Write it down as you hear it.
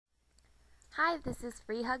Hi, this is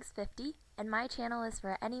FreeHugs50, and my channel is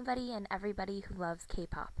for anybody and everybody who loves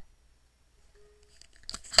K-pop.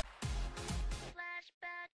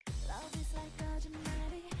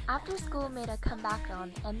 AfterSchool made a comeback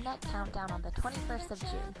on Mnet Countdown on the 21st of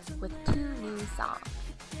June with 2 new songs.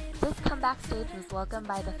 This comeback stage was welcomed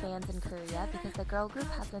by the fans in Korea because the girl group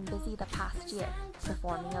has been busy the past year,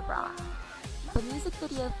 performing abroad. The music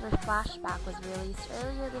video for Flashback was released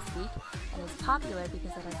earlier this week and is popular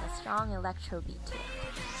because it has a strong electro beat to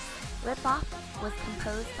it. Rip Off was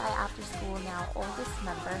composed by AfterSchool now oldest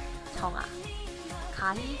member, Tonga.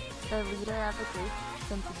 Kahi, the leader of the group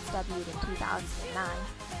since its debut in 2009,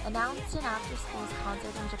 announced in AfterSchool's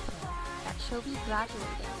concert in Japan that she'll be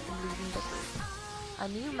graduating and leaving the group. A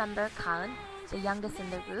new member, Ga Eun, the youngest in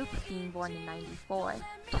the group, being born in '94,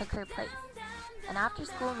 took her place, and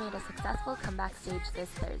AfterSchool made a successful comeback stage this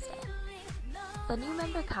Thursday. The new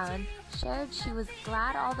member, Ga Eun, shared she was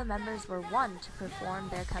glad all the members were one to perform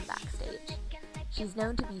their comeback stage. She's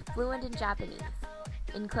known to be fluent in Japanese.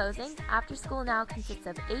 In closing, AfterSchool now consists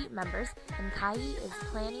of 8 members, and Kahi is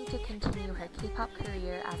planning to continue her K-pop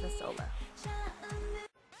career as a solo.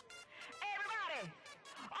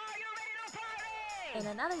 In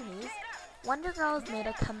another news, Wonder Girls made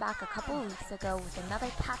a comeback a couple weeks ago with another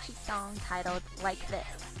catchy song titled Like This.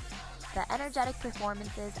 The energetic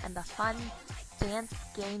performances and the fun dance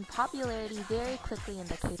gained popularity very quickly in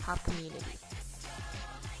the K-pop community.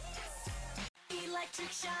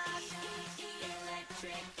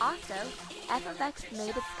 Also, eFX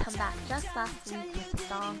made its comeback just last week with a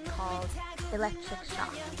song called Electric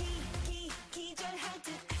Shock.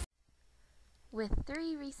 With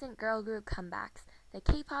 3 recent girl group comebacks, the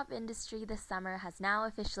K-pop industry this summer has now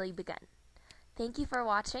officially begun. Thank you for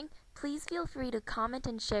watching. Please feel free to comment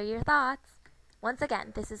and share your thoughts. Once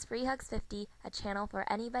again, this is FreeHugs50, a channel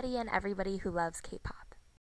for anybody and everybody who loves K-pop.